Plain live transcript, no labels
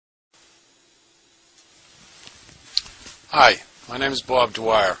Hi, my name is Bob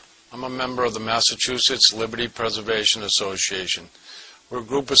Dwyer. I'm a member of the Massachusetts Liberty Preservation Association. We're a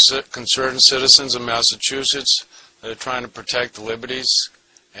group of concerned citizens of Massachusetts that are trying to protect the liberties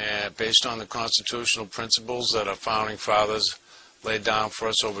based on the constitutional principles that our founding fathers laid down for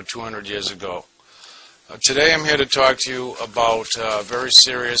us over 200 years ago. Today I'm here to talk to you about a very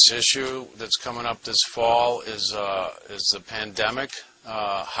serious issue that's coming up this fall is the pandemic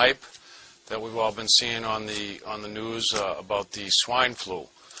hype that we've all been seeing on the news about the swine flu.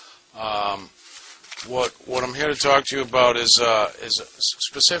 What I'm here to talk to you about is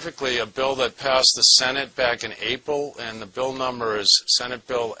specifically a bill that passed the Senate back in April, and the bill number is Senate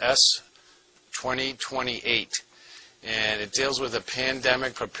Bill S.2028, and it deals with a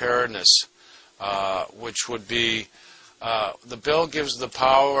pandemic preparedness, which would be the bill gives the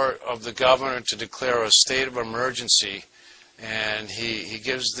power of the governor to declare a state of emergency. And he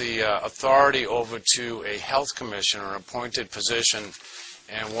gives the authority over to a health commissioner, an appointed position,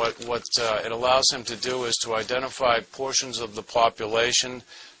 and what it allows him to do is to identify portions of the population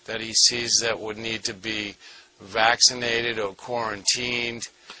that he sees that would need to be vaccinated or quarantined.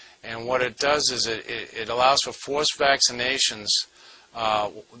 And what it does is it allows for forced vaccinations.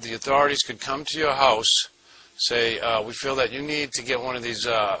 The authorities could come to your house, say, we feel that you need to get one of these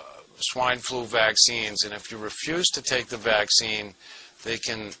swine flu vaccines, and if you refuse to take the vaccine, they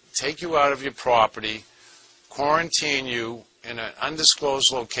can take you out of your property, quarantine you in an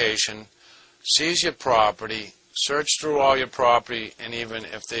undisclosed location, seize your property, search through all your property, and even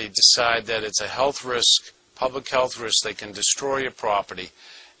if they decide that it's a health risk, public health risk, they can destroy your property.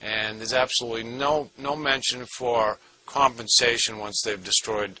 And there's absolutely no mention for compensation once they've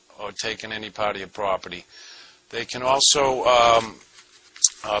destroyed or taken any part of your property. They can also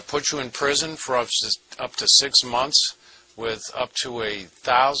put you in prison for up to 6 months with up to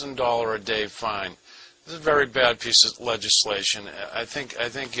 $1,000 a day fine. This is a very bad piece of legislation. I think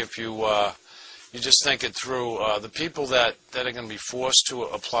if you just think it through, the people that are going to be forced to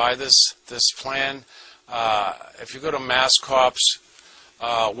apply this plan, if you go to MassCop's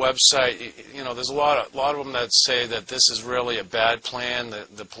website, there's a lot of them that say that this is really a bad plan.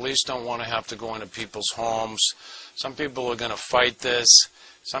 The police don't want to have to go into people's homes. Some people are going to fight this.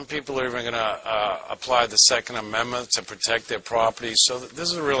 Some people are even going to apply the Second Amendment to protect their property. So this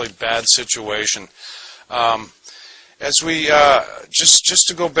is a really bad situation. As we just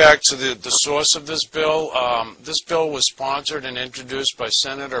to go back to the source of this bill was sponsored and introduced by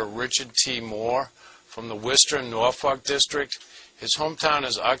Senator Richard T. Moore from the Worcester, Norfolk district. His hometown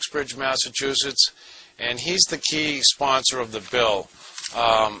is Uxbridge, Massachusetts, and he's the key sponsor of the bill.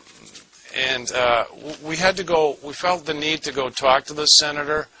 We felt the need to go talk to the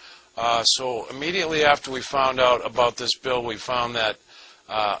senator. So immediately after we found out about this bill, we found that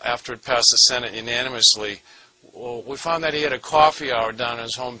after it passed the Senate unanimously, we found that he had a coffee hour down in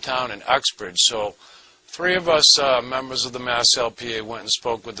his hometown in Uxbridge. So 3 of us members of the Mass LPA went and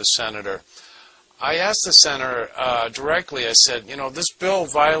spoke with the senator. I asked the senator directly, I said, this bill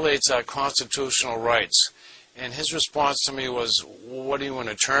violates our constitutional rights. And his response to me was, well, what are you, an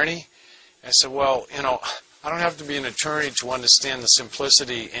attorney? I said, well, I don't have to be an attorney to understand the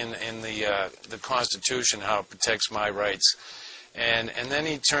simplicity in the Constitution, how it protects my rights. And then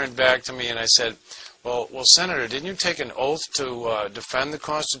he turned back to me and I said, well, Senator, didn't you take an oath to defend the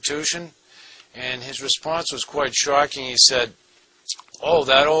Constitution? And his response was quite shocking. He said, oh,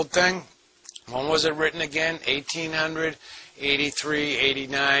 that old thing? When was it written again? 1800, 83,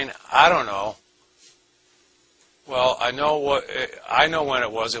 89? I don't know. Well, I know when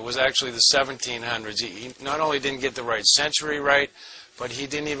it was. It was actually the 1700s. He not only didn't get the right century right, but he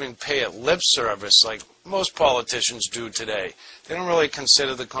didn't even pay it lip service like most politicians do today. They don't really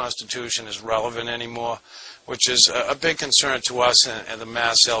consider the Constitution as relevant anymore, which is a big concern to us and the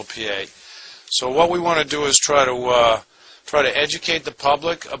Mass LPA. So what we want to do is try to educate the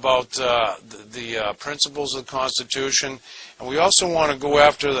public about the principles of the Constitution, and we also want to go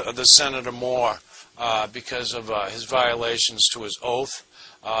after the Senator Moore because of his violations to his oath.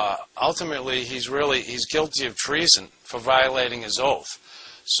 Ultimately, he's guilty of treason for violating his oath.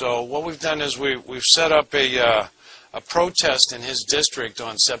 So what we've done is we've set up a protest in his district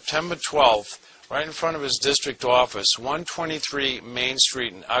on September 12th, right in front of his district office, 123 Main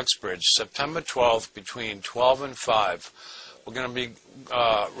Street in Uxbridge, September 12th between 12 and 5. We're going to be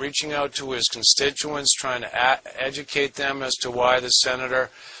reaching out to his constituents, trying to educate them as to why the senator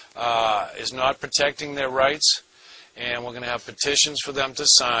is not protecting their rights, and we're going to have petitions for them to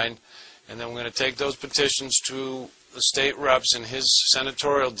sign, and then we're going to take those petitions to the state reps in his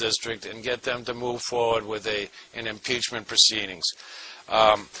senatorial district and get them to move forward with an impeachment proceedings.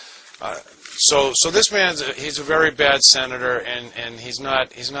 So this he's a very bad senator, and he's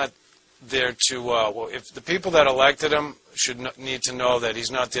not there to. Well, if the people that elected him need to know that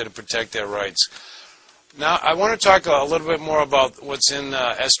he's not there to protect their rights. Now, I want to talk a little bit more about what's in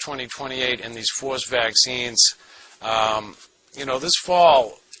S.2028 and these forced vaccines. You know, this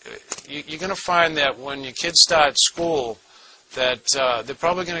fall, you're going to find that when your kids start school, that they're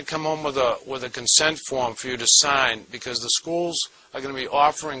probably going to come home with a consent form for you to sign, because the schools are going to be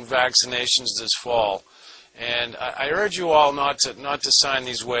offering vaccinations this fall. And I urge you all not to sign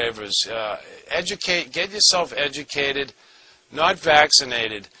these waivers. Get yourself educated, not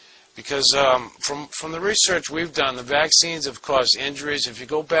vaccinated, because from the research we've done, the vaccines have caused injuries. If you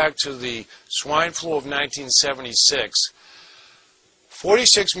go back to the swine flu of 1976,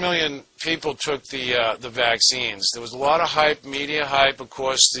 46 million people took the vaccines. There was a lot of hype, media hype. Of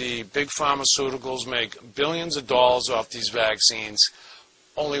course, the big pharmaceuticals make billions of dollars off these vaccines.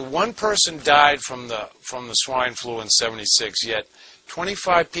 Only one person died from the swine flu in 76, yet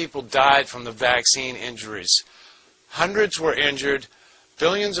 25 people died from the vaccine injuries. Hundreds were injured.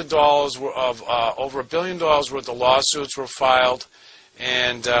 Billions of dollars over $1 billion worth of lawsuits were filed.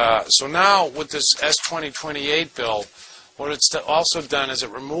 And so now with this S.2028 bill, what it's also done is it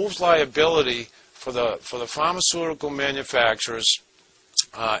removes liability for the pharmaceutical manufacturers.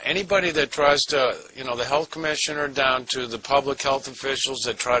 Anybody that tries to, the health commissioner down to the public health officials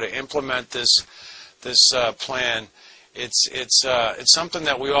that try to implement this plan, it's something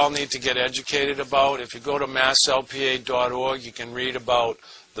that we all need to get educated about. If you go to masslpa.org, you can read about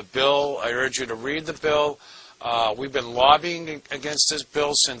the bill. I urge you to read the bill. We've been lobbying against this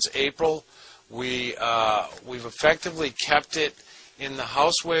bill since April. We've effectively kept it in the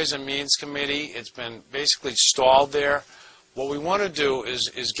House Ways and Means Committee. It's been basically stalled there. What we want to do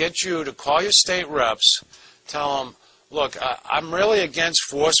is get you to call your state reps, tell them, look, I'm really against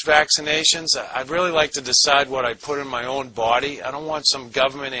forced vaccinations. I'd really like to decide what I put in my own body. I don't want some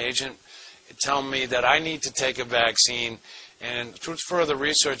government agent telling me that I need to take a vaccine. And through further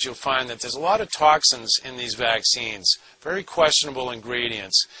research, you'll find that there's a lot of toxins in these vaccines, very questionable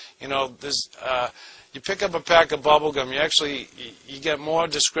ingredients. You pick up a pack of bubble gum, you get more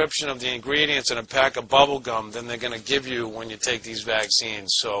description of the ingredients in a pack of bubble gum than they're going to give you when you take these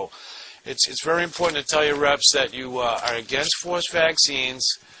vaccines. So it's very important to tell your reps that you are against forced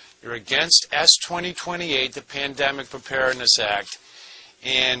vaccines, you're against S.2028, the Pandemic Preparedness Act,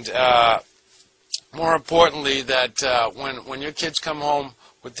 and more importantly, that when your kids come home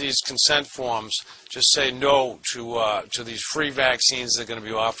with these consent forms, just say no to these free vaccines they're going to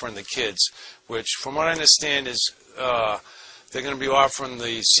be offering the kids, which, from what I understand, is they're going to be offering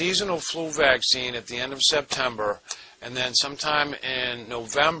the seasonal flu vaccine at the end of September, and then sometime in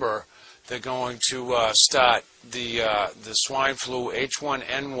November they're going to start the swine flu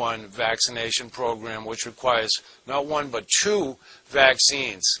H1N1 vaccination program, which requires not one but two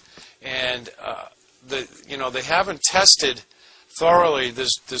vaccines. And they haven't tested thoroughly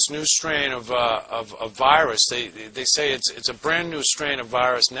this new strain of virus. They say it's a brand new strain of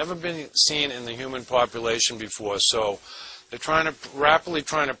virus, never been seen in the human population before. So they're rapidly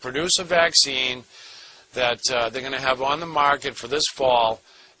trying to produce a vaccine that they're going to have on the market for this fall,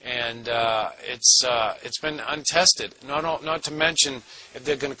 and it's been untested. Not to mention, if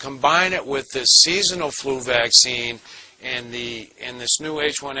they're going to combine it with this seasonal flu vaccine and this new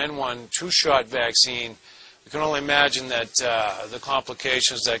H1N1 two-shot vaccine, you can only imagine that the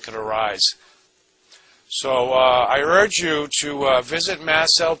complications that could arise. So I urge you to visit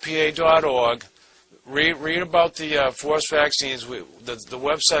masslpa.org, read about the forced vaccines. The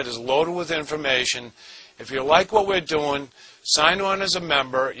website is loaded with information. If you like what we're doing, sign on as a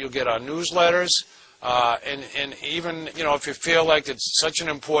member. You'll get our newsletters, and even if you feel like it's such an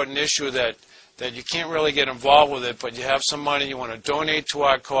important issue that you can't really get involved with it, but you have some money you want to donate to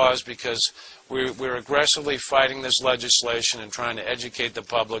our cause, because we're aggressively fighting this legislation and trying to educate the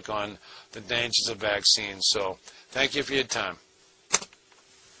public on the dangers of vaccines. So thank you for your time.